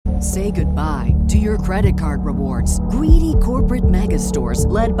Say goodbye to your credit card rewards. Greedy corporate mega stores,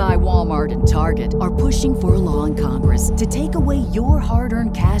 led by Walmart and Target, are pushing for a law in Congress to take away your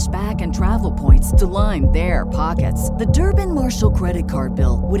hard-earned cash back and travel points to line their pockets. The Durbin-Marshall credit card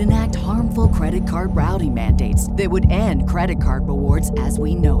bill would enact harmful credit card routing mandates that would end credit card rewards as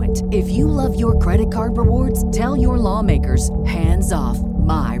we know it. If you love your credit card rewards, tell your lawmakers, hands off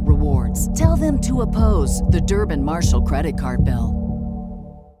my rewards. Tell them to oppose the Durbin-Marshall credit card bill.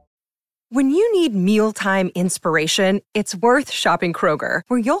 When you need mealtime inspiration, it's worth shopping Kroger,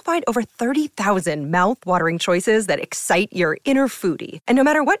 where you'll find over 30,000 mouth-watering choices that excite your inner foodie. And no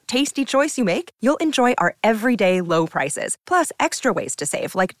matter what tasty choice you make, you'll enjoy our everyday low prices, plus extra ways to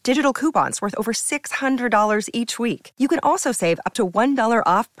save, like digital coupons worth over $600 each week. You can also save up to $1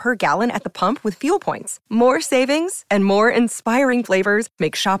 off per gallon at the pump with fuel points. More savings and more inspiring flavors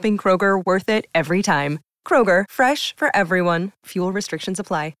make shopping Kroger worth it every time. Kroger, fresh for everyone. Fuel restrictions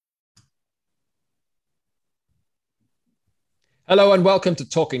apply. Hello and welcome to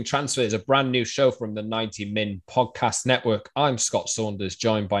Talking Transfers, a brand new show from the 90 Min podcast network. I'm Scott Saunders,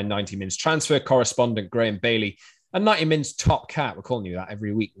 joined by 90 Min's transfer correspondent Graham Bailey and 90 Min's top cat. We're calling you that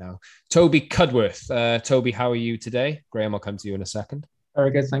every week now, Toby Cudworth. Toby, how are you today? Graham, I'll come to you in a second.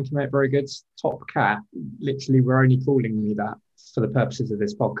 Very good, thank you, mate. Very good. Top cat. Literally, we're only calling me that for the purposes of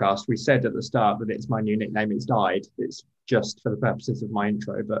this podcast. We said at the start that it's my new nickname. It's died. It's just for the purposes of my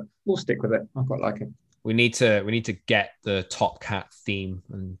intro, but we'll stick with it. I quite like it. We need to get the Top Cat theme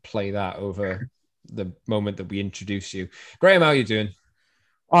and play that over the moment that we introduce you. Graham, how are you doing?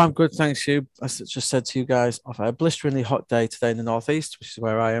 Oh, I'm good, thanks you. I just said to you guys, I've had a blisteringly hot day today in the northeast, which is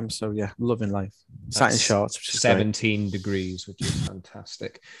where I am. So yeah, loving life. Sat in shorts, which is 17 degrees, which is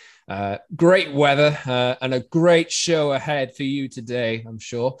fantastic. Great weather and a great show ahead for you today, I'm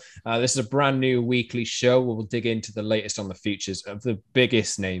sure. This is a brand new weekly show where we'll dig into the latest on the futures of the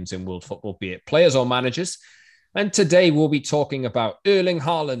biggest names in world football, be it players or managers. And today we'll be talking about Erling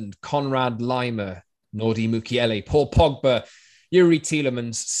Haaland, Konrad Laimer, Nordi Mukiele, Paul Pogba, Yuri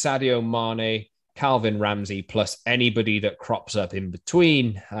Tielemans, Sadio Mane, Calvin Ramsey, plus anybody that crops up in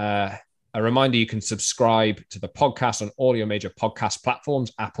between. A reminder, you can subscribe to the podcast on all your major podcast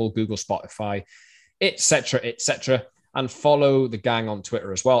platforms, Apple, Google, Spotify, etc., and follow the gang on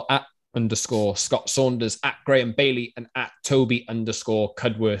Twitter as well, @_Scott Saunders, @Graham Bailey, and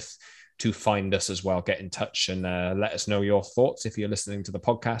 @Toby_Cudworth to find us as well. Get in touch and let us know your thoughts if you're listening to the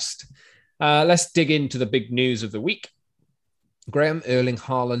podcast. Let's dig into the big news of the week. Graham, Erling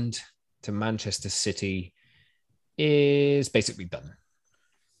Haaland to Manchester City is basically done.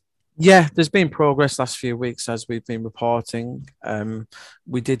 Yeah, there's been progress last few weeks as we've been reporting.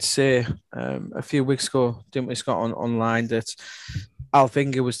 We did say a few weeks ago, didn't we, Scott, online that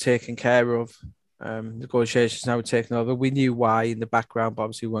Alvinga was taken care of. Negotiations now taken over. We knew why in the background, but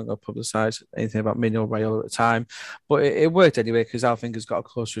obviously we weren't going to publicise anything about Mino Raiola at the time. But it worked anyway because Alvinga's got a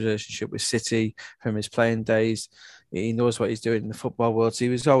close relationship with City from his playing days. He knows what he's doing in the football world, so he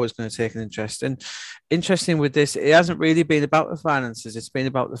was always going to take an interest. And interesting with this, it hasn't really been about the finances. It's been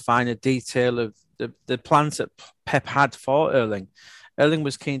about the finer detail of the plans that Pep had for Erling. Erling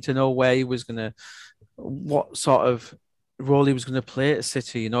was keen to know where he was going to, what sort of role he was going to play at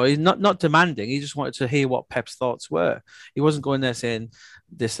City. You know, he's not demanding. He just wanted to hear what Pep's thoughts were. He wasn't going there saying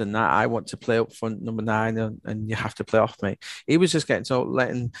this and that. I want to play up front, number 9, and you have to play off me. He was just getting to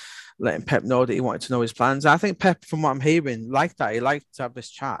letting Pep know that he wanted to know his plans. I think Pep, from what I'm hearing, liked that. He liked to have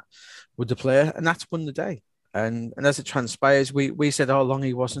this chat with the player, and that's won the day. And as it transpires, we said all along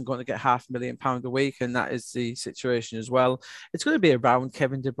he wasn't going to get £500,000 a week, and that is the situation as well. It's going to be around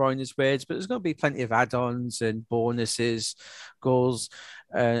Kevin De Bruyne's wage, but there's going to be plenty of add-ons and bonuses, goals,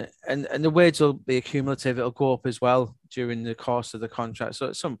 and the wage will be accumulative. It'll go up as well during the course of the contract. So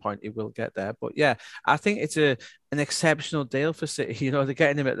at some point he will get there. But yeah, I think it's an exceptional deal for City. You know, they're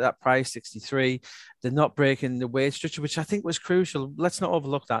getting him at that price, 63. They're not breaking the wage structure, which I think was crucial. Let's not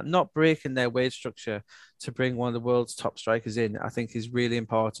overlook that. Not breaking their wage structure to bring one of the world's top strikers in, I think is really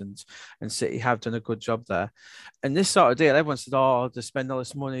important. And City have done a good job there. And this sort of deal, everyone said, oh, they spend all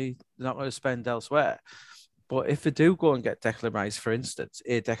this money, they're not going to spend elsewhere. But if they do go and get Declan Rice, for instance,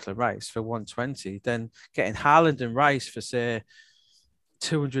 Declan Rice for 120, then getting Haaland and Rice for, say,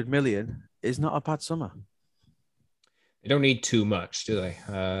 200 million is not a bad summer. They don't need too much, do they?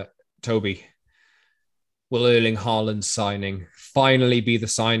 Toby, will Erling Haaland's signing finally be the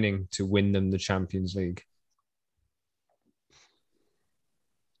signing to win them the Champions League?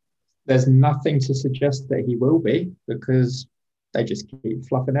 There's nothing to suggest that he will be, because they just keep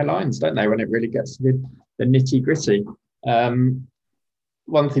fluffing their lines, don't they, when it really gets to the nitty gritty.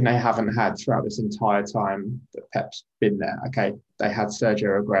 one thing they haven't had throughout this entire time that Pep's been there. Okay, they had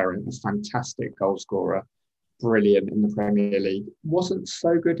Sergio Aguero, a fantastic goal scorer, brilliant in the Premier League, wasn't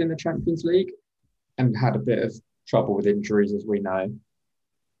so good in the Champions League, and had a bit of trouble with injuries, as we know.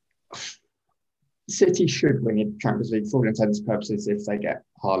 City should win the Champions League for all intents and purposes if they get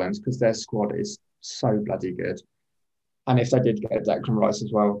Haaland, because their squad is so bloody good. And if they did get Declan Rice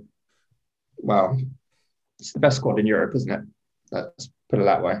as well, it's the best squad in Europe, isn't it? Let's put it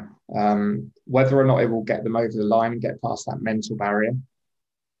that way. Whether or not it will get them over the line and get past that mental barrier,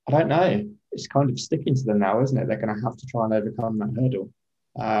 I don't know. It's kind of sticking to them now, isn't it? They're going to have to try and overcome that hurdle.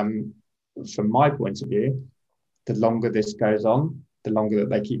 From my point of view, the longer this goes on, the longer that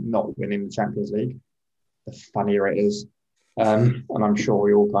they keep not winning the Champions League, the funnier it is. And I'm sure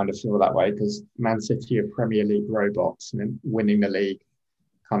we all kind of feel that way, because Man City are Premier League robots, and then winning the league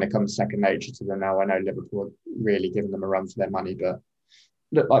kind of comes second nature to them now. I know Liverpool are really giving them a run for their money, but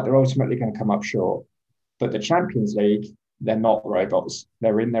look like they're ultimately going to come up short. But the Champions League, they're not robots.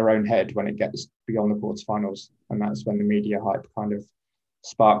 They're in their own head when it gets beyond the quarterfinals. And that's when the media hype kind of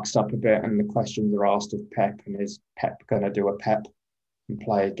sparks up a bit, and the questions are asked of Pep, and is Pep going to do a Pep and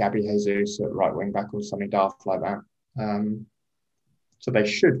play Gabby Jesus at right wing back or something daft like that? So they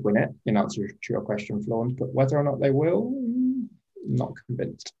should win it, in answer to your question, Florence, but whether or not they will, not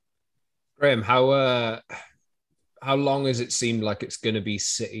convinced. Graham, how long has it seemed like it's going to be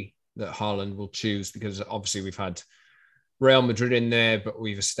City that Haaland will choose? Because obviously we've had Real Madrid in there, but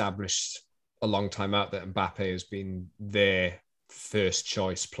we've established a long time out that Mbappe has been their first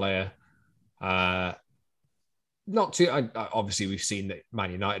choice player. Obviously we've seen that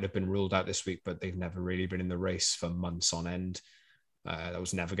Man United have been ruled out this week, but they've never really been in the race for months on end. That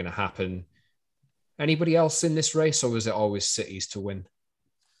was never going to happen. Anybody else in this race, or was it always City's to win?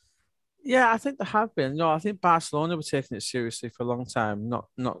 Yeah, I think there have been. No, I think Barcelona were taking it seriously for a long time, not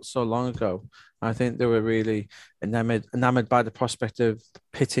so long ago. I think they were really enamored by the prospect of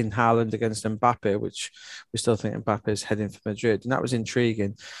pitting Haaland against Mbappe, which we still think Mbappe is heading for Madrid. And that was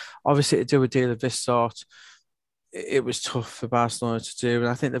intriguing. Obviously, to do a deal of this sort, it was tough for Barcelona to do. And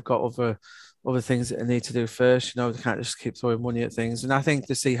I think they've got other things that they need to do first. You know, they can't just keep throwing money at things. And I think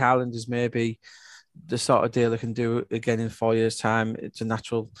to see Haaland as maybe the sort of deal they can do again in 4 years' time, it's a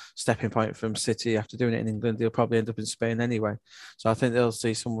natural stepping point from City. After doing it in England, they'll probably end up in Spain anyway. So I think they'll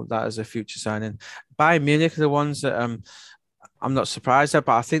see some of that as a future signing. Bayern Munich are the ones that I'm not surprised at,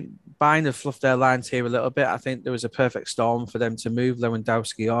 but I think Bayern have fluffed their lines here a little bit. I think there was a perfect storm for them to move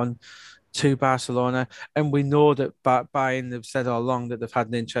Lewandowski on to Barcelona. And we know that Bayern have said all along that they've had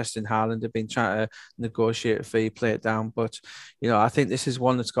an interest in Haaland. They've been trying to negotiate a fee, play it down. But, you know, I think this is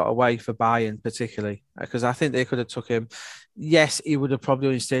one that's got away for Bayern particularly, because I think they could have took him. Yes, he would have probably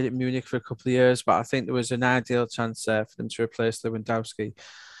only stayed at Munich for a couple of years, but I think there was an ideal chance there for them to replace Lewandowski.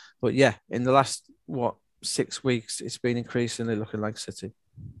 But yeah, in the last, 6 weeks, it's been increasingly looking like City.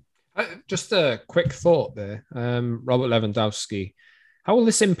 Just a quick thought there. Robert Lewandowski, how will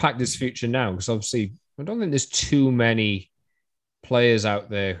this impact his future now? Because obviously, I don't think there's too many players out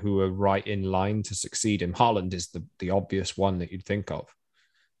there who are right in line to succeed him. Haaland is the obvious one that you'd think of.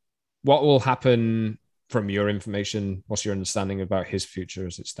 What will happen from your information? What's your understanding about his future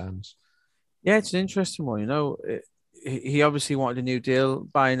as it stands? Yeah, it's an interesting one. You know, he obviously wanted a new deal.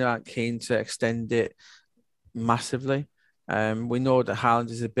 Bayern aren't keen to extend it massively. We know that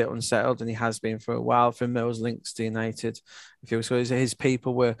Haaland is a bit unsettled, and he has been for a while. From those links to United, his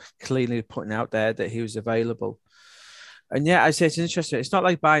people were clearly putting out there that he was available. And yeah, I say it's interesting. It's not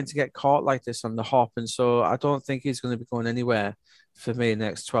like Bayern to get caught like this on the hop, and so I don't think he's going to be going anywhere for me in the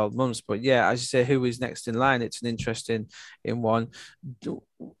next 12 months. But yeah, as you say, who is next in line? It's an interesting one.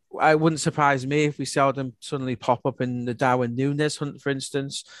 It wouldn't surprise me if we saw them suddenly pop up in the Darwin Núñez hunt, for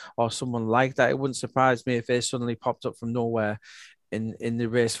instance, or someone like that. It wouldn't surprise me if they suddenly popped up from nowhere in the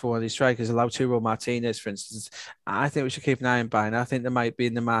race for one of these strikers. Lautaro Martinez, for instance. I think we should keep an eye on Bayern. I think they might be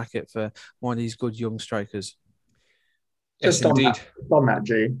in the market for one of these good young strikers. Yes, just indeed. On that,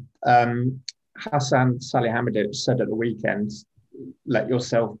 G. Hassan Salihamidzic said at the weekend, let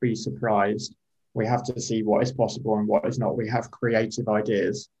yourself be surprised. We have to see what is possible and what is not. We have creative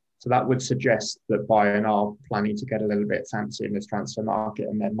ideas. So that would suggest that Bayern are planning to get a little bit fancy in this transfer market,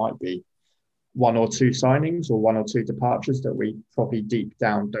 and there might be one or two signings or one or two departures that we probably deep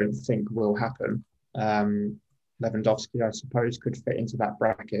down don't think will happen. Lewandowski, I suppose, could fit into that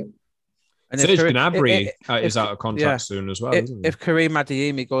bracket. And Serge Gnabry is out of contract soon as well. If Karim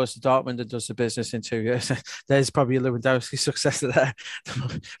Adeyemi goes to Dortmund and does the business in 2 years, there's probably a Lewandowski successor there.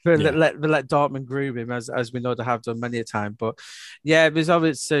 Let Dortmund groom him, as we know they have done many a time. But yeah, there's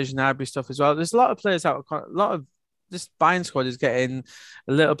obviously Serge Gnabry stuff as well. There's a lot of players out, a lot of this Bayern squad is getting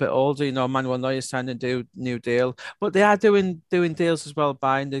a little bit older. Manuel Neuer signed a new deal, but they are doing deals as well.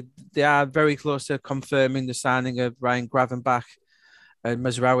 Bayern, they are very close to confirming the signing of Ryan Gravenbach and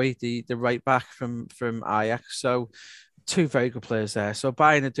Mazraoui, the right back from Ajax. So two very good players there. So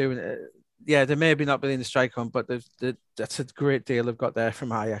Bayern are doing it. Yeah, they maybe not be in the strike on, but that's a great deal they've got there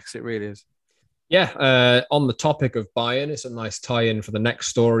from Ajax. It really is. Yeah, on the topic of Bayern, it's a nice tie-in for the next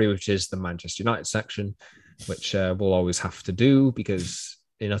story, which is the Manchester United section, which we'll always have to do because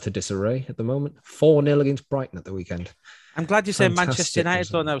in utter disarray at the moment. 4-0 against Brighton at the weekend. I'm glad you said Manchester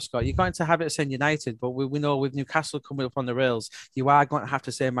United, though, now, Scott. You're going to have it saying United, but we know with Newcastle coming up on the rails, you are going to have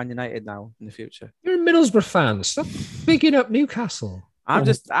to say Man United now in the future. You're a Middlesbrough fan. Stop bigging up Newcastle. I'm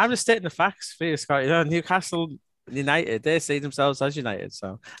just stating the facts for you, Scott. Newcastle United, they see themselves as United,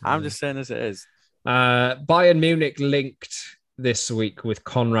 so I'm just saying as it is. Bayern Munich linked this week with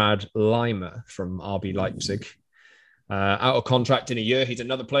Konrad Laimer from RB Leipzig. Out of contract in a year. He's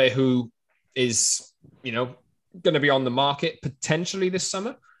another player who is, going to be on the market potentially this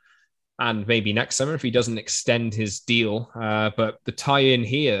summer and maybe next summer if he doesn't extend his deal. But the tie-in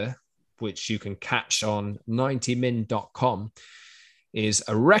here, which you can catch on 90min.com, is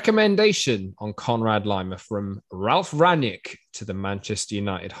a recommendation on Konrad Laimer from Ralf Rangnick to the Manchester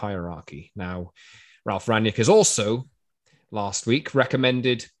United hierarchy. Now, Ralf Rangnick has also, last week,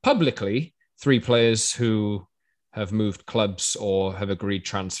 recommended publicly 3 players who have moved clubs or have agreed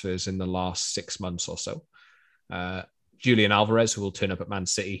transfers in the last 6 months or so. Julian Alvarez, who will turn up at Man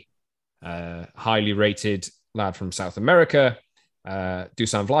City, highly rated lad from South America,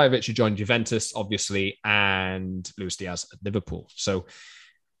 Dusan Vlahovic, who joined Juventus, obviously, and Luis Diaz at Liverpool. So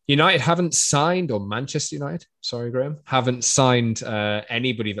United haven't signed, or Manchester United, sorry, Graham, haven't signed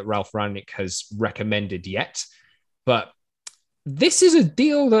anybody that Ralf Rangnick has recommended yet. But this is a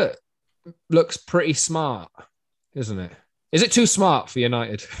deal that looks pretty smart, isn't it? Is it too smart for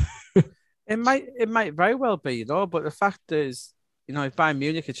United? It might very well be, but the fact is, if Bayern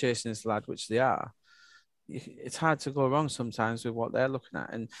Munich are chasing this lad, which they are, it's hard to go wrong sometimes with what they're looking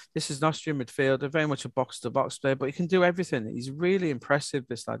at. And this is an Austrian midfielder, very much a box-to-box player, but he can do everything. He's really impressive,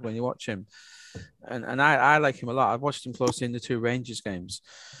 this lad, when you watch him. And I like him a lot. I've watched him closely in the 2 Rangers games.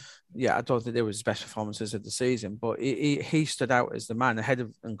 Yeah, I don't think they were his best performances of the season, but he stood out as the man ahead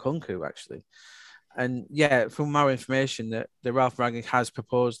of Nkunku, actually. And yeah, from our information, that the Ralf Rangnick has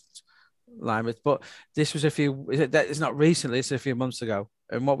proposed Laimer, but this was it's not recently, it's a few months ago.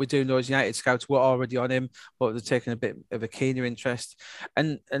 And what we do know is United scouts were already on him, but they're taking a bit of a keener interest.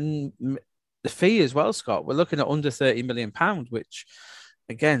 And the fee as well, Scott, we're looking at under £30 million, which,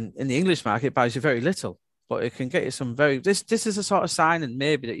 again, in the English market buys you very little, but it can get you some this is a sort of signing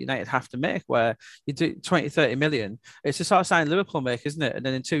maybe that United have to make where you do 20, 30 million. It's a sort of sign Liverpool make, isn't it? And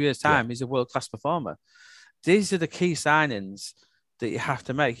then in 2 years' time, he's a world-class performer. These are the key signings that you have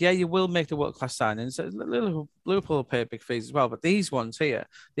to make. Yeah, you will make the world-class signings. Liverpool will pay big fees as well, but these ones here,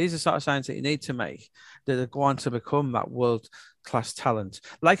 these are sort of signs that you need to make that are going to become that world-class talent.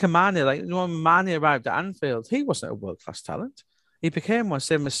 Like a Mane, when Mane arrived at Anfield, he wasn't a world-class talent. He became one,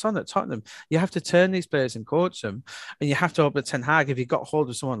 same as Son at Tottenham. You have to turn these players and coach them, and you have to hope that Ten Hag, if you got hold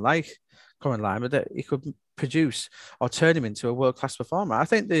of someone like Konrad Laimer, that he could produce or turn him into a world-class performer. I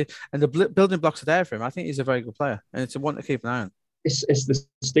think the building blocks are there for him. I think he's a very good player, and it's a one to keep an eye on. It's the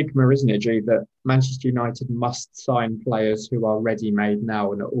stigma, isn't it, G, that Manchester United must sign players who are ready-made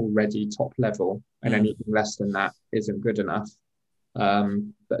now and are already top level, and anything less than that isn't good enough.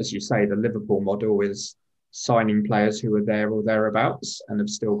 But as you say, the Liverpool model is signing players who are there or thereabouts and have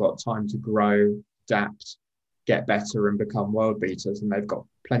still got time to grow, adapt, get better and become world beaters, and they've got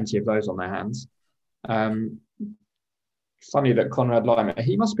plenty of those on their hands. Funny that Konrad Laimer,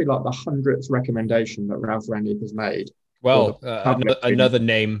 he must be like the 100th recommendation that Ralf Rangnick has made. Well, another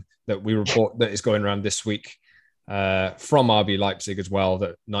name that we report that is going around this week from RB Leipzig as well,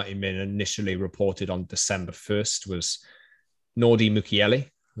 that 90 Min initially reported on December 1st, was Nordi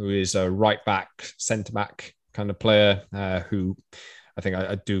Mukiele, who is a right back, centre back kind of player who I think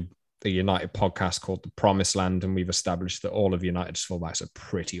I do the United podcast called The Promised Land, and we've established that all of United's fullbacks are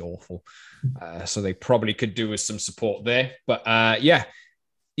pretty awful. So they probably could do with some support there. But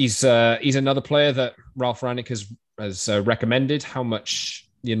he's another player that Ralf Rangnick has recommended. How much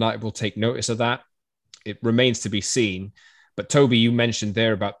United will take notice of that, it remains to be seen. But Toby, you mentioned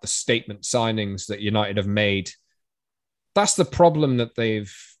there about the statement signings that United have made. That's the problem that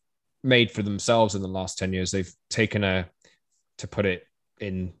they've made for themselves in the last 10 years. They've taken to put it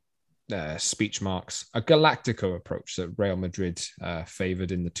in speech marks, a Galactico approach that Real Madrid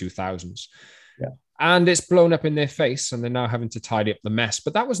favoured in the 2000s. Yeah. And it's blown up in their face, and they're now having to tidy up the mess.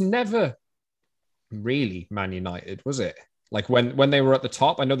 But that was never really Man United, was it? Like when they were at the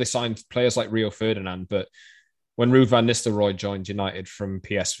top, I know they signed players like Rio Ferdinand, but when Ruud van Nistelrooy joined United from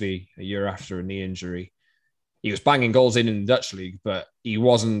PSV a year after a knee injury, he was banging goals in the Dutch league, but he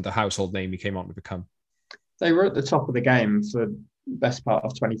wasn't the household name he came on to become. They were at the top of the game for the best part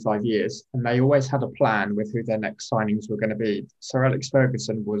of 25 years, and they always had a plan with who their next signings were going to be. Sir Alex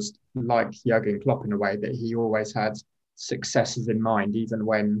Ferguson was like Jurgen Klopp in a way that he always had successes in mind, even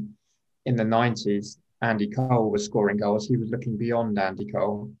when in the 90s, Andy Cole was scoring goals. He was looking beyond Andy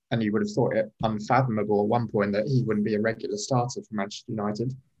Cole, and you would have thought it unfathomable at one point that he wouldn't be a regular starter for Manchester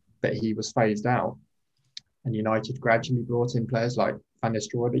United, but he was phased out. And United gradually brought in players like Van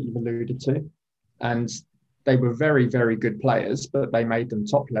Nistelrooy that you've alluded to. And they were very, very good players, but they made them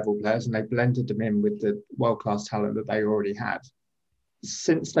top-level players and they blended them in with the world-class talent that they already had.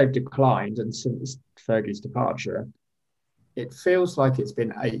 Since they've declined and since Fergie's departure, it feels like it's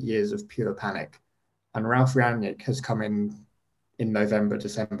been 8 years of pure panic. And Ralph Rangnick has come in November,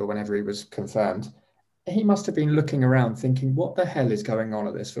 December, whenever he was confirmed. He must have been looking around thinking, what the hell is going on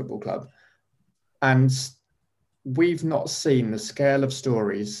at this football club? And we've not seen the scale of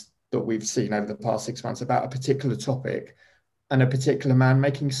stories that we've seen over the past 6 months about a particular topic and a particular man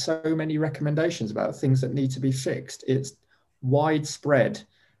making so many recommendations about things that need to be fixed. It's widespread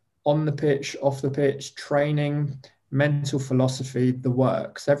on the pitch, off the pitch, training, mental philosophy, the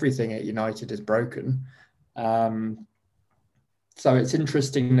works. Everything at United is broken. So it's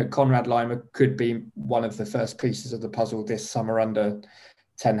interesting that Konrad Laimer could be one of the first pieces of the puzzle this summer under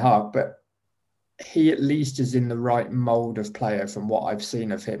Ten Hag, but he at least is in the right mould of player from what I've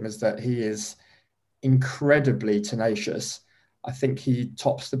seen of him, is that he is incredibly tenacious. I think he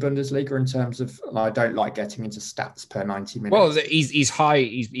tops the Bundesliga in terms of, and I don't like getting into stats per 90 minutes. Well, he's high,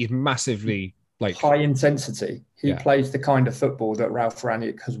 he's massively like high intensity. He plays the kind of football that Ralph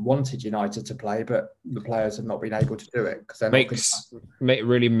Rangnick has wanted United to play, but the players have not been able to do it because they're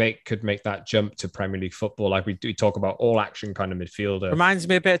could make that jump to Premier League football. Like we talk about all action kind of midfielder. Reminds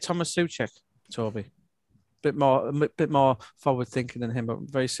me a bit of Thomas Souček, Toby. A bit more forward thinking than him, but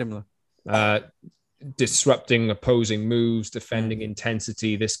very similar. Disrupting opposing moves, defending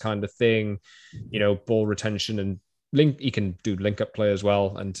intensity, this kind of thing. Ball retention and link. He can do link up play as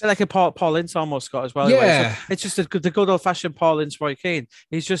well, and like a Paul Ince almost got as well. Yeah, it's just the good old fashioned Paul Ince, Roy Keane.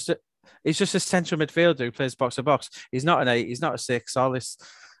 He's just a central midfielder who plays box to box. He's not an 8. He's not a 6. All this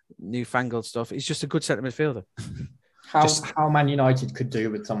newfangled stuff. He's just a good centre midfielder. How Man United could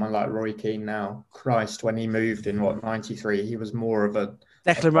do with someone like Roy Keane now. Christ, when he moved in 93, he was more of a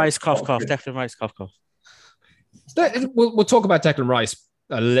Declan Rice cough. We'll talk about Declan Rice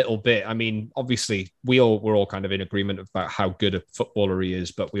a little bit. I mean, obviously, we're all kind of in agreement about how good a footballer he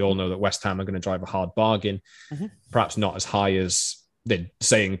is, but we all know that West Ham are going to drive a hard bargain, perhaps not as high as they're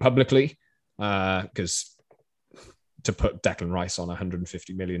saying publicly, because to put Declan Rice on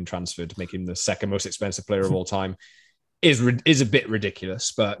 150 million transfer to make him the second most expensive player of all time is a bit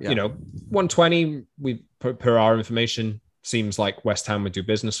ridiculous. But 120, per our information, seems like West Ham would do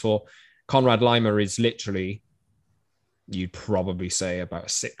business for. Konrad Laimer is literally, you'd probably say, about a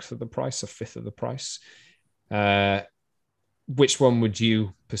sixth of the price, a fifth of the price. Which one would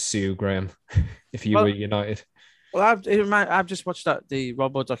you pursue, Graham, if you were United? Well, I've just watched the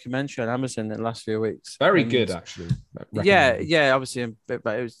Robbo documentary on Amazon in the last few weeks. Very good, actually. Yeah. Obviously,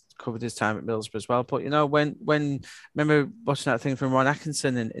 but it was covered his time at Middlesbrough as well. But when remember watching that thing from Ron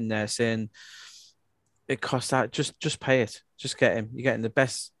Atkinson in there saying it costs that, just pay it, just get him. You're getting the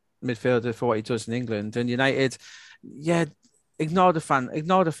best midfielder for what he does in England. And United, ignore the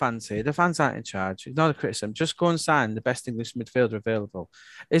fans here. The fans aren't in charge. Ignore the criticism. Just go and sign the best English midfielder available.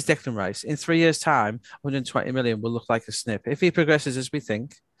 Is Declan Rice. In 3 years' time, 120 million will look like a snip. If he progresses as we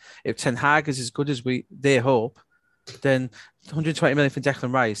think, if Ten Hag is as good as they hope, then 120 million for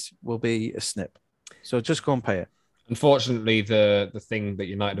Declan Rice will be a snip. So just go and pay it. Unfortunately, the thing that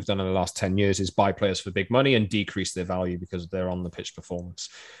United have done in the last 10 years is buy players for big money and decrease their value because of their on-the-pitch performance.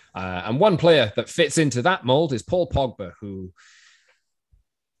 And one player that fits into that mold is Paul Pogba, who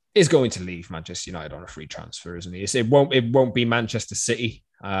is going to leave Manchester United on a free transfer, isn't he? It won't be Manchester City,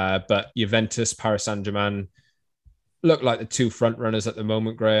 but Juventus, Paris Saint-Germain look like the two front runners at the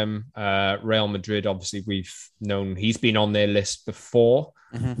moment, Graham. Real Madrid, obviously, we've known he's been on their list before.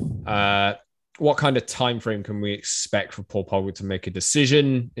 What kind of time frame can we expect for Paul Pogba to make a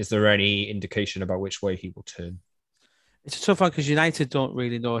decision? Is there any indication about which way he will turn? It's a tough one because United don't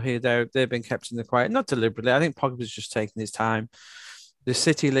really know here. They've been kept in the quiet, not deliberately. I think Pogba's just taking his time. The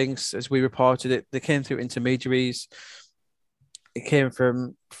City links, as we reported it, they came through intermediaries. It came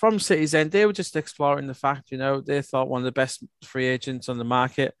from City's end. They were just exploring the fact, they thought one of the best free agents on the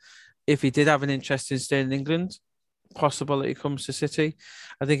market if he did have an interest in staying in England, possibility comes to City.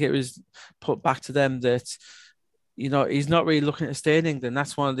 I think it was put back to them that, he's not really looking to stay in England.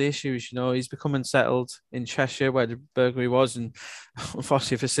 That's one of the issues. He's become unsettled in Cheshire where the burglary was. And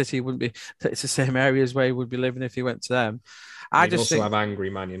unfortunately for City, it's the same areas where he would be living if he went to them. I just also have angry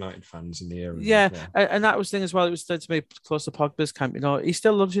Man United fans in the area. Yeah, well. And that was the thing as well. It was said to me close to Pogba's camp. He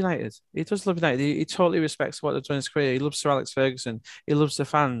still loves United. He does love United. He totally respects what they've done in his career. He loves Sir Alex Ferguson. He loves the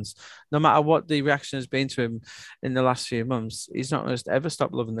fans. No matter what the reaction has been to him in the last few months, he's not going to ever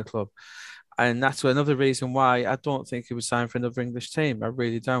stop loving the club. And that's another reason why I don't think he would sign for another English team. I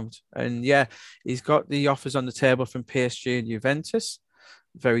really don't. And yeah, he's got the offers on the table from PSG and Juventus.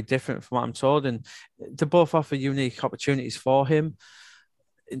 Very different from what I'm told, and they both offer unique opportunities for him.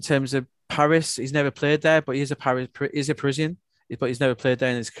 In terms of Paris, he's never played there, but he's a Parisian, but he's never played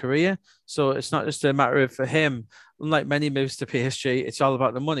there in his career. So it's not just a matter of, for him, unlike many moves to PSG, it's all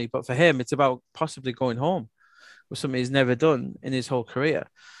about the money. But for him, it's about possibly going home with something he's never done in his whole career.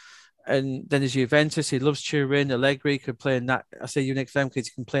 And then there's Juventus. He loves Turin. Allegri could play in that. I say unique for them because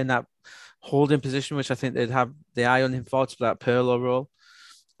he can play in that holding position, which I think they'd have the eye on him for, to that Pirlo role.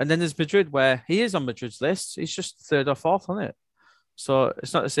 And then there's Madrid, where he is on Madrid's list. He's just third or fourth on it. So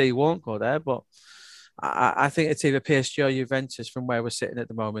it's not to say he won't go there, but I think it's either PSG or Juventus from where we're sitting at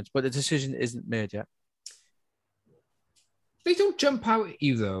the moment. But the decision isn't made yet. They don't jump out at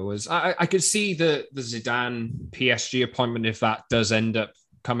you, though. As I could see the Zidane PSG appointment, if that does end up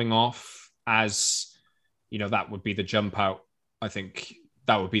coming off, as, that would be the jump out. I think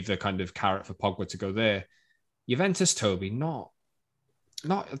that would be the kind of carrot for Pogba to go there. Juventus, Toby, not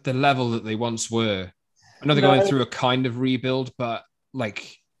at the level that they once were. I know they're going through a kind of rebuild, but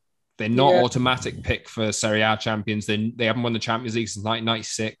they're not automatic pick for Serie A champions. They haven't won the Champions League since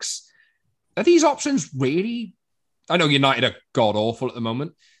 1996. Are these options really? I know United are god awful at the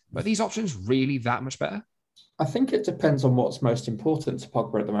moment, but are these options really that much better? I think it depends on what's most important to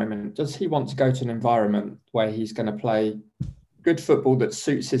Pogba at the moment. Does he want to go to an environment where he's going to play good football that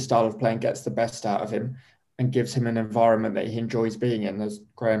suits his style of play and gets the best out of him, and gives him an environment that he enjoys being in? As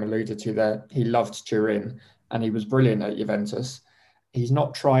Graham alluded to there, he loved Turin and he was brilliant at Juventus. He's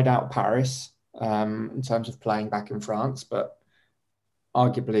not tried out Paris in terms of playing back in France, but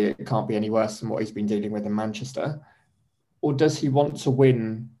arguably it can't be any worse than what he's been dealing with in Manchester. Or does he want to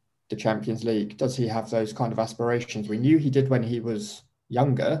win the Champions League? Does he have those kind of aspirations? We knew he did when he was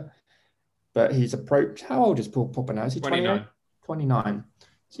younger, but he's approached... How old is Paul Pogba now? Is he 29? 29.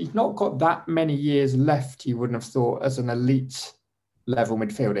 So he's not got that many years left, you wouldn't have thought, as an elite level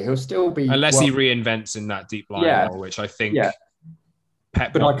midfielder. He'll still be... Unless he reinvents in that deep line role, which I think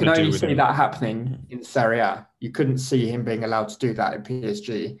Pep But I can only see that happening in Serie A. You couldn't see him being allowed to do that in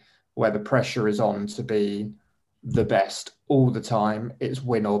PSG, where the pressure is on to be the best all the time. It's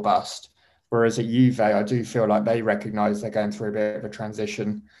win or bust. Whereas at Juve, I do feel like they recognise they're going through a bit of a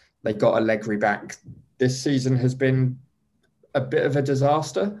transition. They got Allegri back. This season has been a bit of a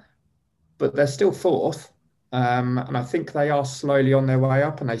disaster, but they're still fourth. And I think they are slowly on their way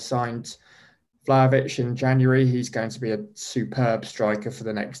up, and they signed Vlahovic in January. He's going to be a superb striker for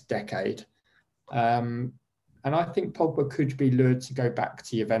the next decade. And I think Pogba could be lured to go back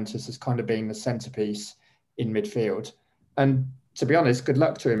to Juventus as kind of being the centrepiece in midfield. And to be honest, good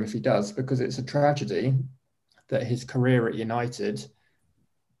luck to him if he does, because it's a tragedy that his career at United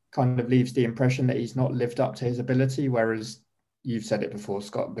kind of leaves the impression that he's not lived up to his ability, whereas you've said it before,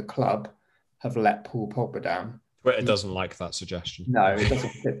 Scott, the club have let Paul Pogba down. Twitter doesn't like that suggestion. No, it doesn't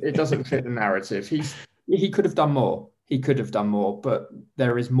fit. It doesn't fit the narrative. He could have done more. He could have done more, but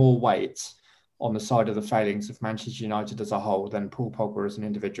there is more weight on the side of the failings of Manchester United as a whole than Paul Pogba as an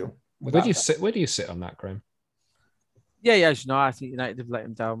individual. Where do you sit on that, Graham? Yeah, as you know, I think United have let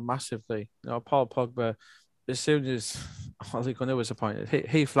him down massively. Paul Pogba, as soon as Ole Gunnar was appointed,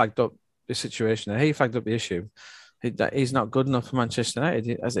 he flagged up the situation. He flagged up the issue. He's not good enough for Manchester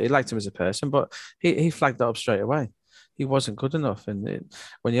United. He liked him as a person, but he flagged that up straight away. He wasn't good enough. And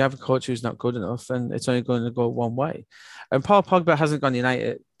when you have a coach who's not good enough, then it's only going to go one way. And Paul Pogba hasn't gone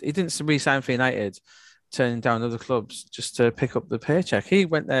United. He didn't re-sign for United, turning down other clubs just to pick up the paycheck. He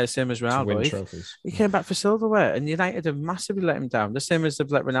went there, same as Ronaldo. He came back for silverware, and United have massively let him down, the same as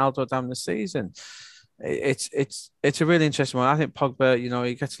they've let Ronaldo down this season. It's a really interesting one. I think Pogba,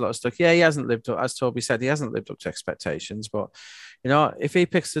 he gets a lot of stuff. Yeah, he hasn't lived up, as Toby said, he hasn't lived up to expectations. But, if he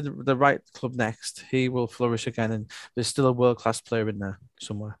picks the right club next, he will flourish again. And there's still a world-class player in there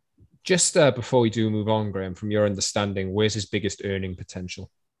somewhere. Just before we do move on, Graham, from your understanding, where's his biggest earning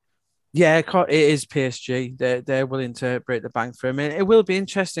potential? Yeah, it is PSG. They're willing to break the bank for him. And it will be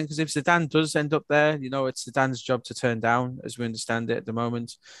interesting because if Zidane does end up there, it's Zidane's job to turn down, as we understand it at the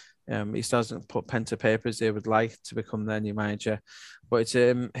moment. He still hasn't put pen to paper as they would like to become their new manager. But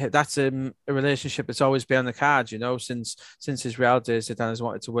it's that's a relationship that's always been on the cards, since his Real days, Zidane has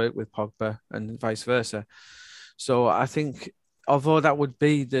wanted to work with Pogba and vice versa. So I think, although that would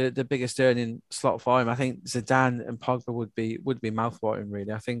be the biggest earning slot for him, I think Zidane and Pogba would be mouthwatering,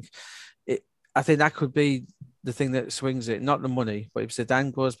 really. I think that could be the thing that swings it, not the money. But if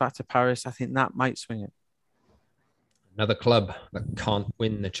Zidane goes back to Paris, I think that might swing it. Another club that can't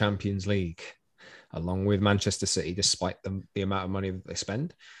win the Champions League, along with Manchester City, despite the amount of money that they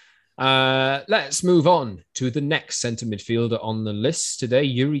spend. Let's move on to the next centre midfielder on the list today,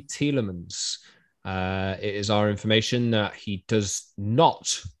 Youri Tielemans. It is our information that he does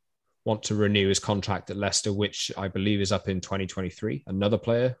not want to renew his contract at Leicester, which I believe is up in 2023. Another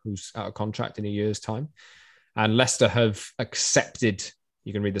player who's out of contract in a year's time. And Leicester have accepted,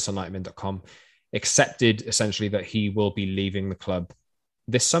 you can read this on 90min.com, accepted essentially that he will be leaving the club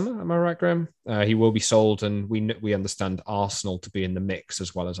this summer. Am I right, Graham? He will be sold, and we understand Arsenal to be in the mix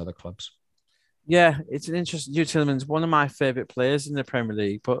as well as other clubs. Yeah, it's an interesting. Youri Tielemans, one of my favourite players in the Premier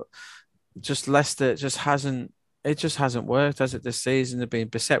League, but just Leicester just hasn't worked, has it, this season? They've been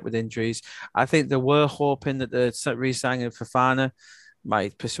beset with injuries. I think they were hoping that the re-signing of Fofana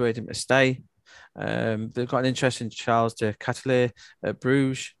might persuade him to stay. They've got an interest in Charles de Ketelaere at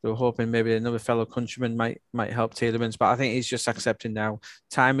Bruges. They were hoping maybe another fellow countryman might help Tielemans, but I think he's just accepting now.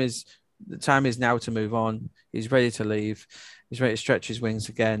 The time is now to move on. He's ready to leave. He's ready to stretch his wings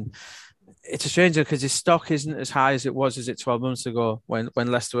again. It's a strange one because his stock isn't as high as it was 12 months ago when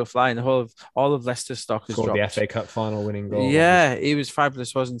Leicester were flying. All of Leicester's stock has dropped. The FA Cup final winning goal. Yeah, he was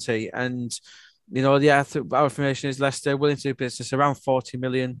fabulous, wasn't he? And our information is Leicester willing to do business around 40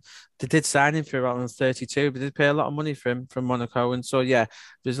 million. They did sign him for around 32, but they did pay a lot of money for him from Monaco. And so, yeah,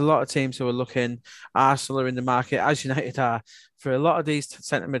 there's a lot of teams who are looking. Arsenal are in the market, as United are. For a lot of these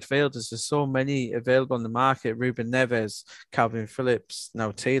centre midfielders, there's so many available on the market. Ruben Neves, Calvin Phillips,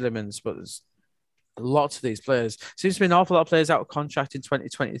 now Tielemans, but there's lots of these players. Seems to be an awful lot of players out of contract in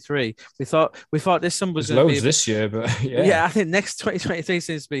 2023. We thought this summer was going to be this year, but yeah, I think next 2023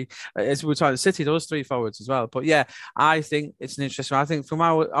 seems to be, as we were talking, City, those three forwards as well. But yeah, I think it's an interesting one. I think from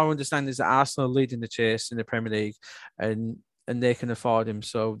our understanding is that Arsenal are leading the chase in the Premier League, and they can afford him.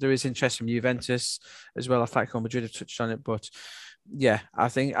 So there is interest from Juventus as well. Atletico Madrid have touched on it, but yeah, I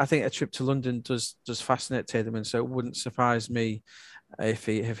think a trip to London does fascinate Tielemans. So it wouldn't surprise me if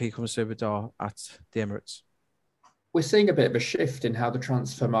he comes through the door at the Emirates. We're seeing a bit of a shift in how the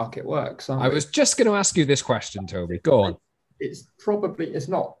transfer market works, aren't we? I was just going to ask you this question, Toby. Go on. It's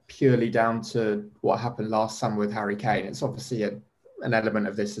not purely down to what happened last summer with Harry Kane. It's obviously an element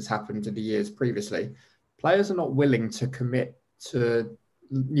of this has happened in the years previously. Players are not willing to commit to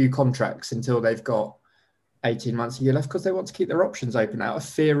new contracts until they've got 18 months a year left because they want to keep their options open out of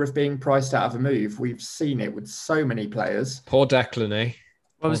fear of being priced out of a move. We've seen it with so many players. Poor Declan, eh?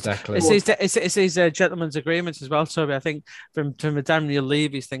 Well, it's these gentlemen's agreements as well, Toby. I think from the Daniel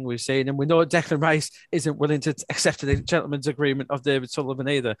Levy's thing we've seen, and we know Declan Rice isn't willing to accept the gentleman's agreement of David Sullivan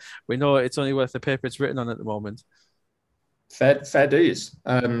either. We know it's only worth the paper it's written on at the moment. Fair dues.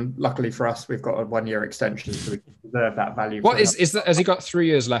 Luckily for us, we've got a 1-year extension, so we deserve that value. What is that? Has he got 3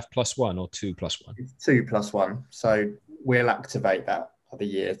 years left plus one or 2 plus 1? It's 2 plus 1. So we'll activate that for the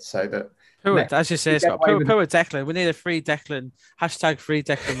year so that. As you say, Scott, poor Declan. We need a free Declan. # free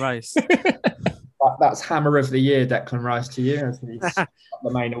Declan Rice. That's Hammer of the Year, Declan Rice, to you, as he got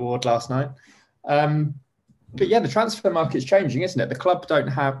the main award last night. But yeah, the transfer market's changing, isn't it? Clubs don't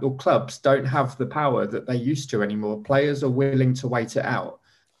have the power that they used to anymore. Players are willing to wait it out.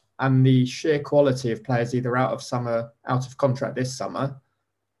 And the sheer quality of players either out of contract this summer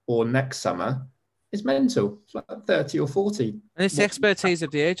or next summer is mental. It's like 30 or 40. And it's the expertise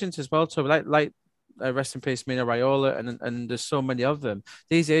of the agents as well. So like rest in peace, Mino Raiola, and there's so many of them.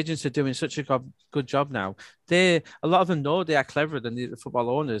 These agents are doing such a good job now. A lot of them know they are cleverer than the football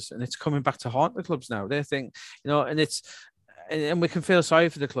owners, and it's coming back to haunt the clubs now. They think, and we can feel sorry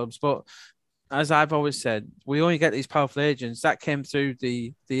for the clubs, but as I've always said, we only get these powerful agents that came through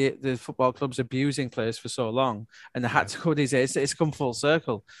the football clubs abusing players for so long, and they had to go these days. It's come full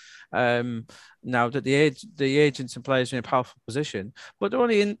circle. Now that the agents and players are in a powerful position, but they're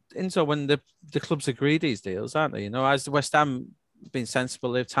only in so when the clubs agree these deals, aren't they? As the West Ham been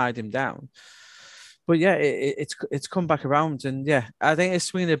sensible, they've tied him down. But yeah, it's come back around, and yeah, I think it's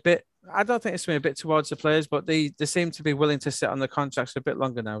swinging a bit. I don't think it's swinging a bit towards the players, but they seem to be willing to sit on the contracts a bit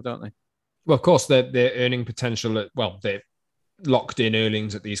longer now, don't they? Well, of course, their earning potential. They're locked in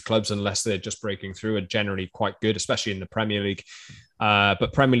earnings at these clubs, unless they're just breaking through, are generally quite good, especially in the Premier League.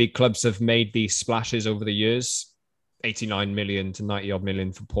 But Premier League clubs have made these splashes over the years. 89 million to 90 odd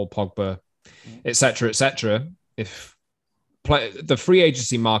million for Paul Pogba, etc., etc. If the free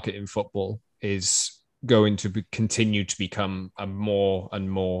agency market in football is going to continue to become a more and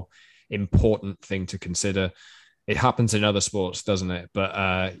more important thing to consider. It happens in other sports, doesn't it? But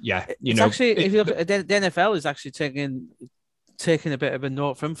if you look at the NFL is actually taking a bit of a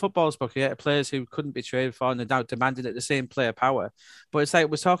note from football's book. Yeah, players who couldn't be traded for and are now demanding at the same player power. But it's like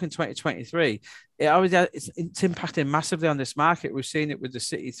we're talking 2023. It's impacting massively on this market. We've seen it with the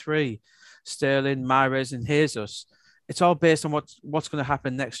City three, Sterling, Mahrez, and Jesus. It's all based on what's going to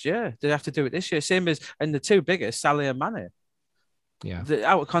happen next year. They have to do it this year. Same as and the two biggest, Salah and Mane. Yeah, the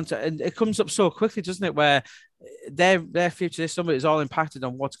out of contact, and it comes up so quickly, doesn't it? Where their future this summer is all impacted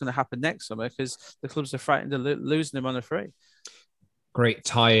on what's going to happen next summer because the clubs are frightened of losing them on a free. Great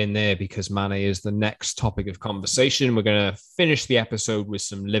tie in there because Mane is the next topic of conversation. We're going to finish the episode with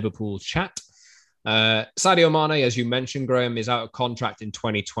some Liverpool chat. Sadio Mane, as you mentioned, Graham, is out of contract in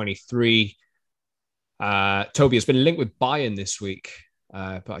 2023. Toby has been linked with Bayern this week,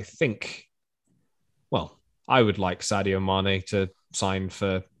 but I think, I would like Sadio Mane to sign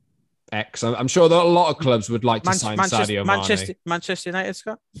for X. I'm sure that a lot of clubs would like to sign Sadio Mane. Manchester United,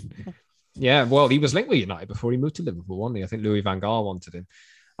 Scott? Yeah, well, he was linked with United before he moved to Liverpool, wasn't he? I think Louis van Gaal wanted him.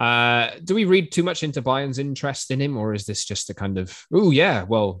 Do we read too much into Bayern's interest in him, or is this just a kind of,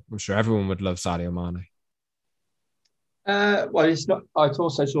 I'm sure everyone would love Sadio Mane? It's not. I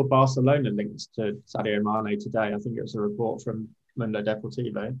also saw Barcelona linked to Sadio Mane today. I think it was a report from Mundo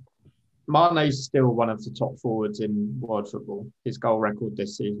Deportivo. Mane's still one of the top forwards in world football. His goal record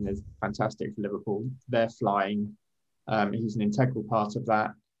this season is fantastic for Liverpool. They're flying. He's an integral part of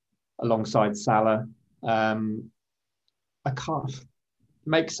that, alongside Salah. I can't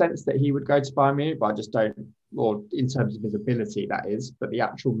make sense that he would go to Bayern Munich, but I just don't. Or in terms of his ability, that is. But the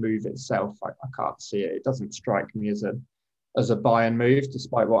actual move itself, I can't see it. It doesn't strike me as a Bayern move,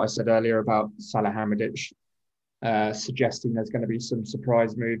 despite what I said earlier about Salihamidzic suggesting there's going to be some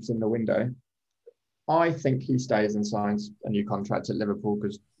surprise moves in the window. I think he stays and signs a new contract at Liverpool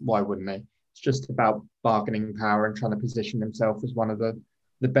because why wouldn't he? It's just about bargaining power and trying to position himself as one of the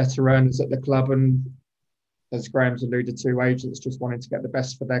better earners at the club. And as Graham's alluded to, agents just wanting to get the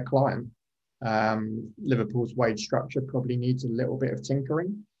best for their client. Liverpool's wage structure probably needs a little bit of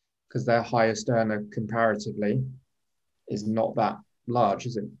tinkering because their highest earner comparatively is not that large,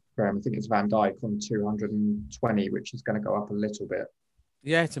 is it, Graham? I think it's Van Dijk on 220, which is going to go up a little bit.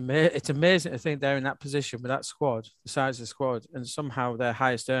 Yeah, it's amazing to think they're in that position with that squad, the size of the squad, and somehow their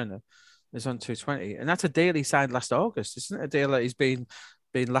highest earner is on 220. And that's a deal he signed last August. Isn't it a deal that he's been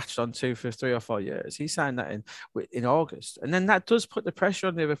latched onto for 3 or 4 years? He signed that in August. And then that does put the pressure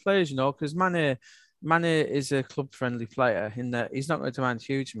on the other players, because Mane is a club-friendly player in that he's not going to demand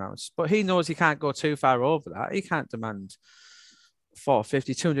huge amounts, but he knows he can't go too far over that. He can't demand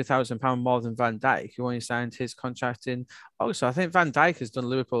 200,000 pounds more than Van Dijk, who only signed his contract in August. So I think Van Dijk has done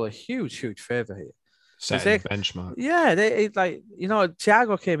Liverpool a huge favour here. Setting the benchmark. Yeah,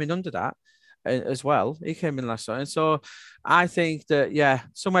 Thiago came in under that as well. He came in last time. So I think that,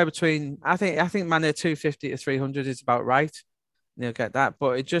 somewhere between, I think Mane 250 to 300 is about right. You'll get that.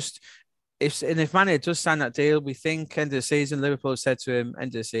 But if Mane does sign that deal, we think end of the season, Liverpool said to him,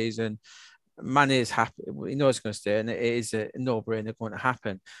 end of the season, Mane is happy. He knows it's going to stay, and it is a no-brainer going to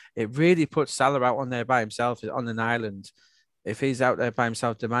happen. It really puts Salah out on there by himself on an island. If he's out there by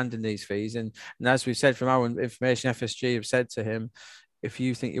himself demanding these fees, and as we've said from our information, FSG have said to him, if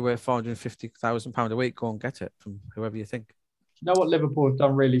you think you're worth £450,000 a week, go and get it from whoever you think. You know what Liverpool have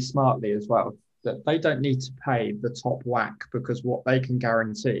done really smartly as well? That they don't need to pay the top whack because what they can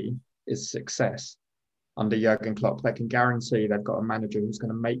guarantee is success. Under Jurgen Klopp, they can guarantee they've got a manager who's going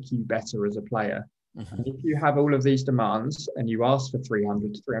to make you better as a player. Mm-hmm. And if you have all of these demands and you ask for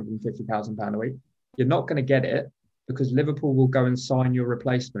 £300,000 to £350,000 a week, you're not going to get it because Liverpool will go and sign your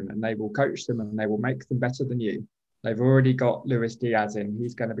replacement and they will coach them and they will make them better than you. They've already got Luis Diaz in.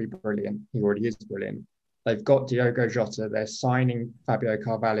 He's going to be brilliant. He already is brilliant. They've got Diogo Jota. They're signing Fabio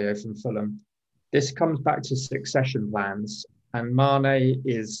Carvalho from Fulham. This comes back to succession plans. And Mane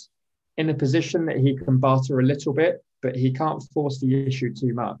is in a position that he can barter a little bit, but he can't force the issue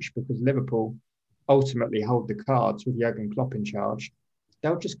too much because Liverpool ultimately hold the cards with Jurgen Klopp in charge.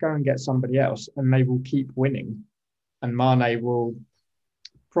 They'll just go and get somebody else and they will keep winning. And Mane will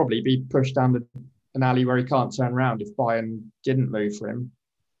probably be pushed down an alley where he can't turn around if Bayern didn't move for him.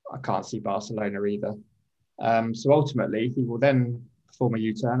 I can't see Barcelona either. So ultimately, he will then perform a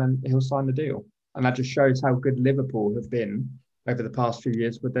U-turn and he'll sign the deal. And that just shows how good Liverpool have been over the past few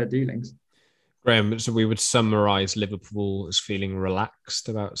years with their dealings. Graham, so we would summarise Liverpool as feeling relaxed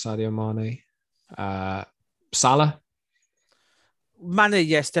about Sadio Mane. Salah, Mane,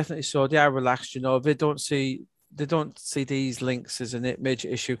 yes, definitely so. They are relaxed, They don't see these links as a major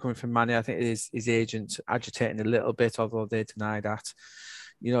issue coming from Mane. I think it is his agent agitating a little bit, although they deny that.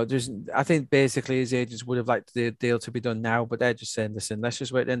 I think basically his agents would have liked the deal to be done now, but they're just saying, listen, let's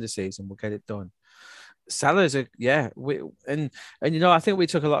just wait at the end of the season, we'll get it done. Salah's I think we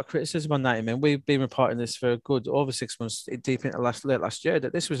took a lot of criticism on that. I mean, we've been reporting this for a good over 6 months, deep into late last year,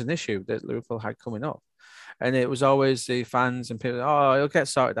 that this was an issue that Liverpool had coming up, and it was always the fans and people, it'll get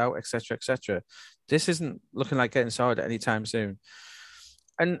sorted out, etc., etc. This isn't looking like getting sorted anytime soon,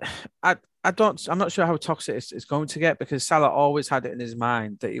 and I'm not sure how toxic it's going to get, because Salah always had it in his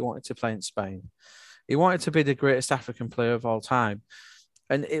mind that he wanted to play in Spain. He wanted to be the greatest African player of all time.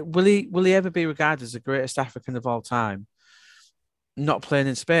 And will he ever be regarded as the greatest African of all time, not playing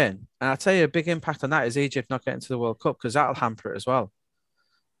in Spain? And I'll tell you, a big impact on that is Egypt not getting to the World Cup, because that'll hamper it as well.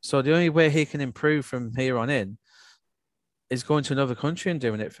 So the only way he can improve from here on in is going to another country and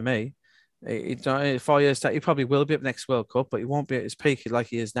doing it, for me. 4 years, he probably will be at the next World Cup, but he won't be at his peak like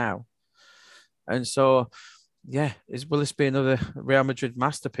he is now. And so, yeah, will this be another Real Madrid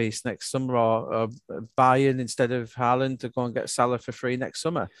masterpiece next summer, or Bayern instead of Haaland to go and get Salah for free next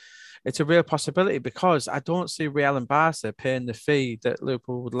summer? It's a real possibility, because I don't see Real and Barca paying the fee that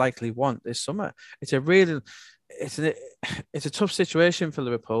Liverpool would likely want this summer. It's a tough situation for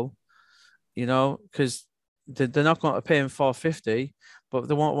Liverpool, because they're not going to pay him $450, but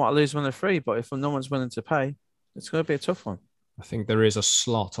they won't want to lose one of free. But if no one's willing to pay, it's going to be a tough one. I think there is a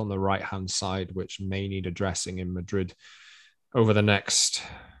slot on the right-hand side which may need addressing in Madrid over the next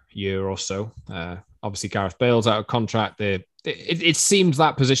year or so. Obviously, Gareth Bale's out of contract. It seems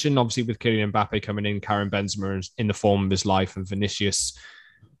that position, obviously, with Kylian Mbappe coming in, Karim Benzema is in the form of his life, and Vinicius,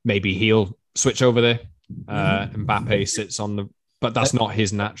 maybe he'll switch over there. Mbappe sits on the... But that's not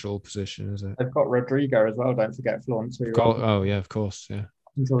his natural position, is it? They've got Rodrigo as well, don't forget, Flaunt too. Oh, yeah, of course, yeah.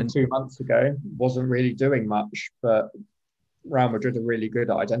 Until 2 months ago, wasn't really doing much, but Real Madrid are really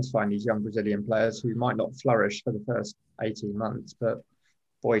good at identifying these young Brazilian players who might not flourish for the first 18 months, but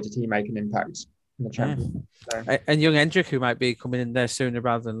boy, did he make an impact in the Champions League. So. And young Hendrick, who might be coming in there sooner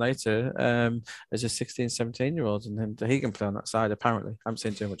rather than later, as a 16, 17-year-old, and he can play on that side, apparently. I haven't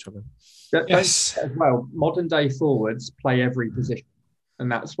seen too much of him. Yes. As well, modern day forwards play every position.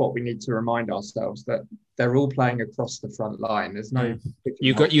 And that's what we need to remind ourselves, that they're all playing across the front line. There's no...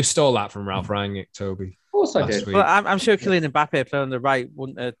 You stole that from Ralph Rangnick, Toby. Of course I did. Well, I'm sure Kylian Mbappe playing on the right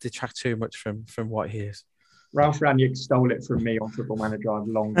wouldn't detract too much from what he is. Ralph Rangnick stole it from me on Football Manager. I've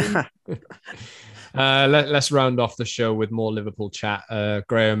long been... Let's round off the show with more Liverpool chat.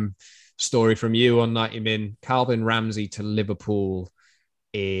 Graham, story from you on 90 Min. Calvin Ramsey to Liverpool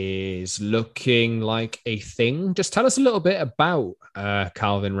is looking like a thing. Just tell us a little bit about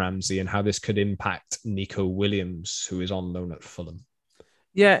Calvin Ramsey and how this could impact Nico Williams, who is on loan at Fulham.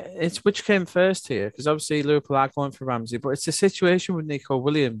 Yeah, it's which came first here, because obviously Liverpool are going for Ramsey, but it's a situation with Nico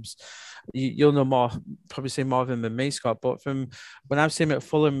Williams. You'll know more, probably see more of him than me, Scott. But from when I've seen him at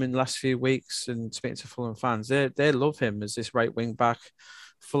Fulham in the last few weeks and speaking to Fulham fans, they love him as this right wing back,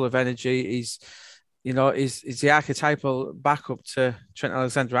 full of energy. He's the archetypal backup to Trent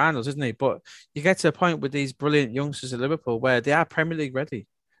Alexander-Arnold, isn't he? But you get to a point with these brilliant youngsters at Liverpool where they are Premier League ready.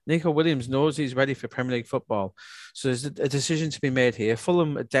 Nico Williams knows he's ready for Premier League football. So there's a decision to be made here.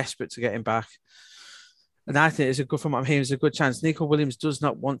 Fulham are desperate to get him back. And I think from what I'm hearing, it's a good chance. Nico Williams does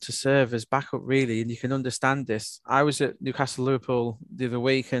not want to serve as backup, really, and you can understand this. I was at Newcastle Liverpool the other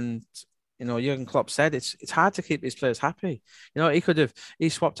week, and Jurgen Klopp said it's hard to keep these players happy. He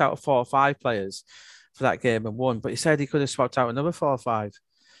swapped out 4 or 5 players for that game and won, but he said he could have swapped out another 4 or 5.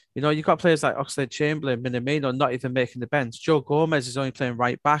 You've got players like Oxlade-Chamberlain, Minamino not even making the bench. Joe Gomez is only playing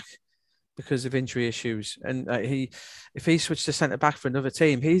right back because of injury issues, and if he switched to centre back for another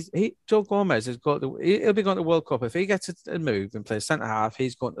team, Joe Gomez he'll be going to the World Cup. If he gets a move and plays centre half,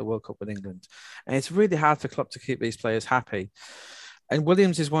 he's going to the World Cup with England, and it's really hard for Klopp to keep these players happy. And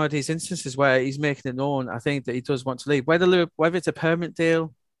Williams is one of these instances where he's making it known, I think, that he does want to leave. Whether it's a permanent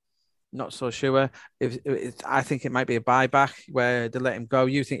deal, not so sure. I think it might be a buyback where they let him go.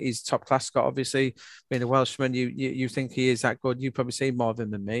 You think he's top class, Scott, obviously, being a Welshman. You think he is that good. You probably see more of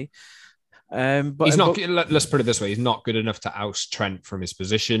him than me. But he's not. Let's put it this way: he's not good enough to oust Trent from his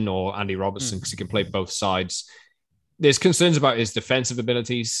position or Andy Robertson, because he can play both sides. There's concerns about his defensive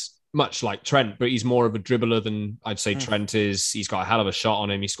abilities, much like Trent, but he's more of a dribbler than I'd say Trent is. He's got a hell of a shot on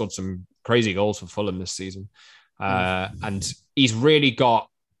him. He scored some crazy goals for Fulham this season, and he's really got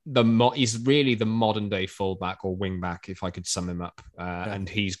he's really the modern day fullback or wingback, if I could sum him up. And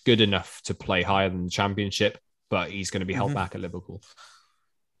he's good enough to play higher than the Championship, but he's going to be held back at Liverpool.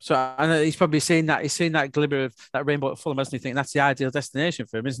 So, and he's probably seen that. He's seen that glimmer of that rainbow at Fulham, hasn't he? Think that's the ideal destination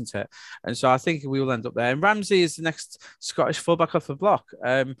for him, isn't it? And so I think we will end up there. And Ramsey is the next Scottish fullback off the block.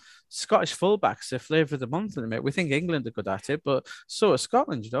 Scottish fullbacks are flavour of the month in a minute. We think England are good at it, but so are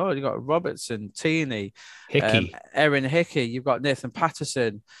Scotland. You know, you've got Robertson, Tierney, Hickey, Erin Hickey. You've got Nathan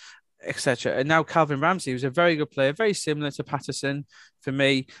Patterson, etc. And now Calvin Ramsey, who's a very good player, very similar to Patterson for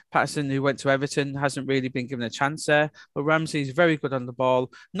me. Patterson, who went to Everton, hasn't really been given a chance there, but Ramsey's very good on the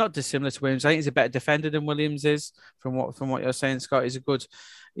ball, not dissimilar to Williams. I think he's a better defender than Williams is, from what you're saying, Scott.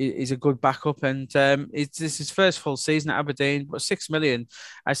 He's a good backup, and this is his first full season at Aberdeen. But 6 million,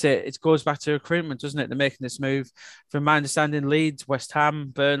 I say it goes back to recruitment, doesn't it? They're making this move. From my understanding, Leeds, West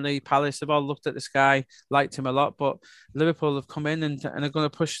Ham, Burnley, Palace have all looked at this guy, liked him a lot, but Liverpool have come in and are going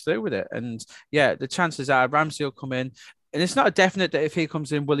to push through with it. And yeah, the chances are Ramsey will come in. And it's not a definite that if he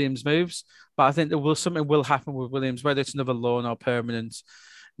comes in, Williams moves, but I think something will happen with Williams, whether it's another loan or permanent.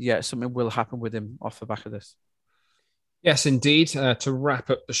 Yeah, something will happen with him off the back of this. Yes, indeed. To wrap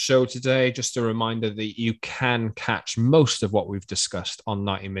up the show today, just a reminder that you can catch most of what we've discussed on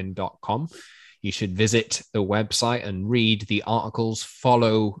 90min.com. You should visit the website and read the articles.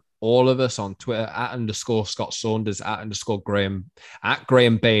 Follow all of us on Twitter @_Scott Saunders,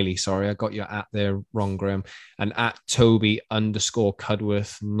 @Graham Bailey. Sorry, I got your there wrong, Graham. And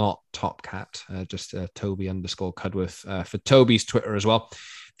 @Toby_Cudworth, not Topcat, just Toby_Cudworth for Toby's Twitter as well.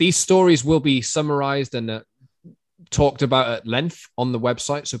 These stories will be summarized and talked about at length on the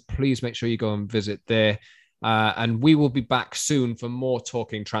website, so please make sure you go and visit there. And we will be back soon for more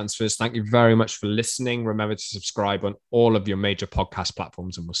Talking Transfers. Thank you very much for listening. Remember to subscribe on all of your major podcast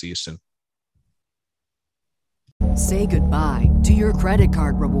platforms, and we'll see you soon. Say goodbye to your credit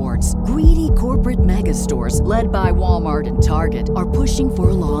card rewards. Greedy corporate mega stores, led by Walmart and Target, are pushing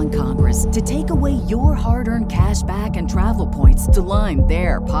for a law in Congress to take away your hard-earned cash back and travel points to line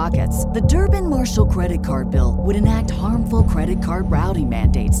their pockets. The Durbin-Marshall credit card bill would enact harmful credit card routing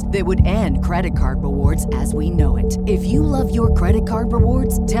mandates that would end credit card rewards as we know it. If you love your credit card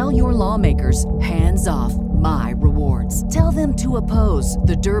rewards, tell your lawmakers, hands off my rewards. Tell them to oppose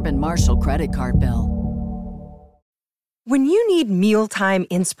the Durbin-Marshall credit card bill. When you need mealtime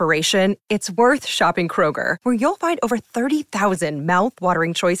inspiration, it's worth shopping Kroger, where you'll find over 30,000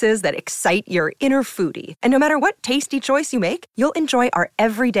 mouth-watering choices that excite your inner foodie. And no matter what tasty choice you make, you'll enjoy our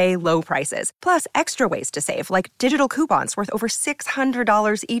everyday low prices, plus extra ways to save, like digital coupons worth over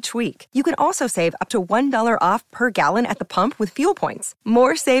 $600 each week. You can also save up to $1 off per gallon at the pump with fuel points.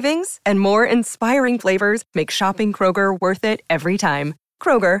 More savings and more inspiring flavors make shopping Kroger worth it every time.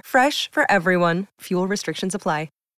 Kroger, fresh for everyone. Fuel restrictions apply.